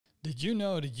Did you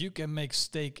know that you can make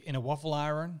steak in a waffle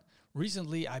iron?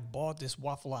 Recently I bought this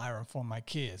waffle iron for my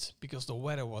kids because the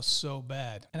weather was so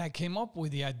bad. And I came up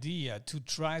with the idea to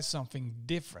try something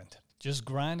different. Just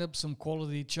grind up some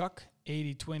quality chuck,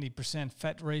 80-20%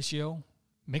 fat ratio.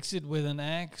 Mix it with an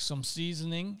egg, some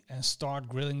seasoning, and start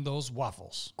grilling those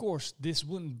waffles. Of course, this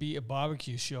wouldn't be a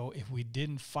barbecue show if we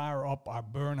didn't fire up our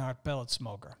Bernhard pellet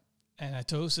smoker. And I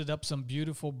toasted up some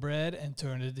beautiful bread and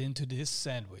turned it into this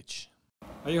sandwich.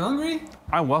 Are you hungry?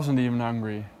 I wasn't even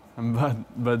hungry,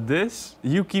 but this,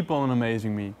 you keep on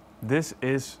amazing me. This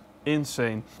is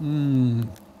insane.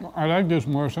 I like this,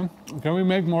 Morrison. Can we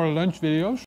make more lunch videos?